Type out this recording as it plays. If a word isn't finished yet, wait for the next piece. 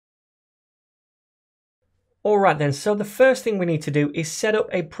Alright then, so the first thing we need to do is set up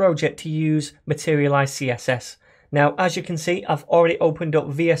a project to use Materialized CSS. Now, as you can see, I've already opened up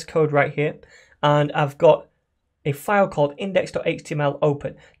VS Code right here, and I've got a file called index.html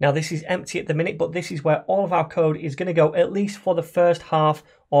open. Now, this is empty at the minute, but this is where all of our code is going to go, at least for the first half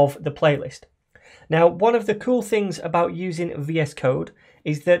of the playlist. Now, one of the cool things about using VS Code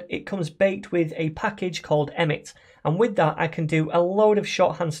is that it comes baked with a package called Emmet. And with that, I can do a load of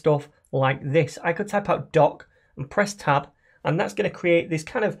shorthand stuff like this. I could type out doc and press tab, and that's going to create this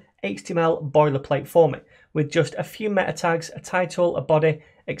kind of HTML boilerplate for me with just a few meta tags, a title, a body,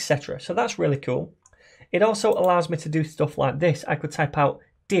 etc. So that's really cool. It also allows me to do stuff like this. I could type out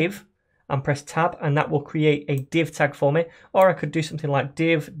div and press tab, and that will create a div tag for me. Or I could do something like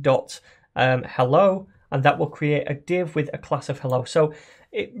div.hello, and that will create a div with a class of hello. So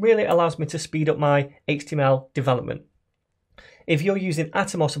it really allows me to speed up my HTML development. If you're using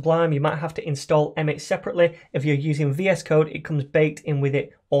Atom or Sublime, you might have to install Emmet separately. If you're using VS Code, it comes baked in with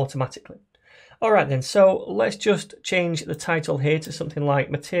it automatically. All right then, so let's just change the title here to something like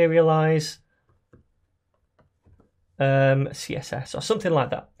Materialize CSS or something like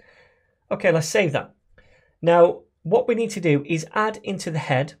that. Okay, let's save that. Now, what we need to do is add into the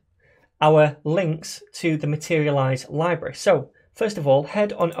head our links to the Materialize library. So first of all,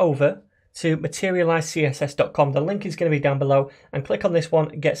 head on over to materializedcss.com. The link is going to be down below, and click on this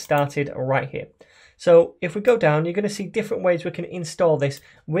one and get started right here. So if we go down, you're going to see different ways we can install this.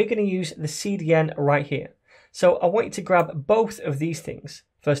 We're going to use the CDN right here. So I want you to grab both of these things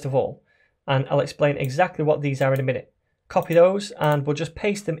first of all, and I'll explain exactly what these are in a minute. Copy those, and we'll just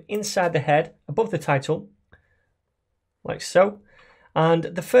paste them inside the head above the title, like so. And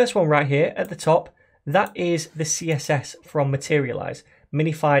the first one right here at the top, that is the CSS from Materialize,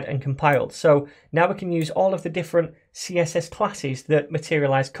 minified and compiled. So now we can use all of the different CSS classes that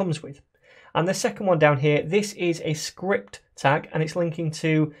Materialize comes with. And the second one down here, this is a script tag, and it's linking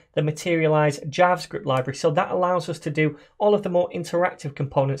to the Materialize JavaScript library. So that allows us to do all of the more interactive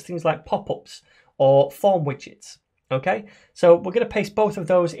components, things like pop-ups or form widgets. Okay, so we're going to paste both of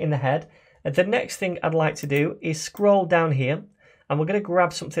those in the head. The next thing I'd like to do is scroll down here, and we're going to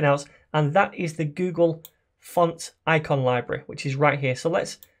grab something else, and that is the Google font icon library, which is right here. So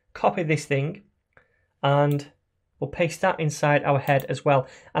let's copy this thing, and we'll paste that inside our head as well.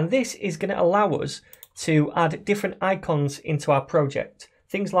 And this is going to allow us to add different icons into our project.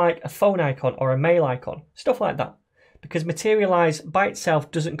 Things like a phone icon or a mail icon, stuff like that. Because Materialize by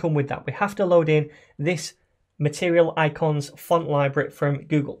itself doesn't come with that. We have to load in this Material Icons font library from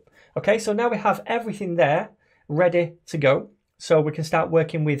Google. Okay, so now we have everything there ready to go, so we can start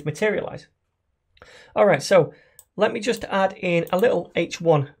working with Materialize. All right, so let me just add in a little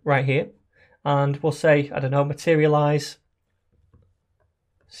H1 right here, and we'll say, I don't know, Materialize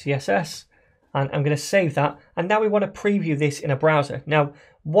CSS, and I'm going to save that. And now we want to preview this in a browser. Now,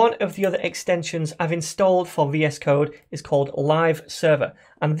 one of the other extensions I've installed for VS Code is called Live Server,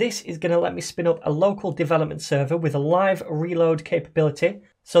 and this is going to let me spin up a local development server with a live reload capability,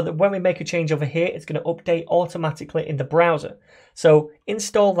 so that when we make a change over here, it's going to update automatically in the browser. So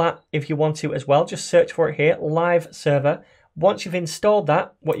install that if you want to as well. Just search for it here, Live Server. Once you've installed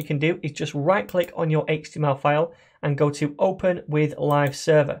that, what you can do is just right click on your HTML file and go to Open with Live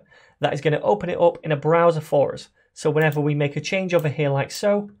Server. That is going to open it up in a browser for us. So whenever we make a change over here like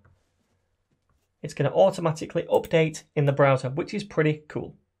so, it's going to automatically update in the browser, which is pretty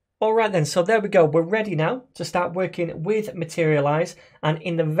cool. All right then, so there we go. We're ready now to start working with Materialize. And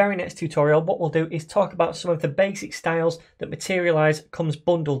in the very next tutorial, what we'll do is talk about some of the basic styles that Materialize comes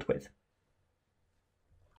bundled with.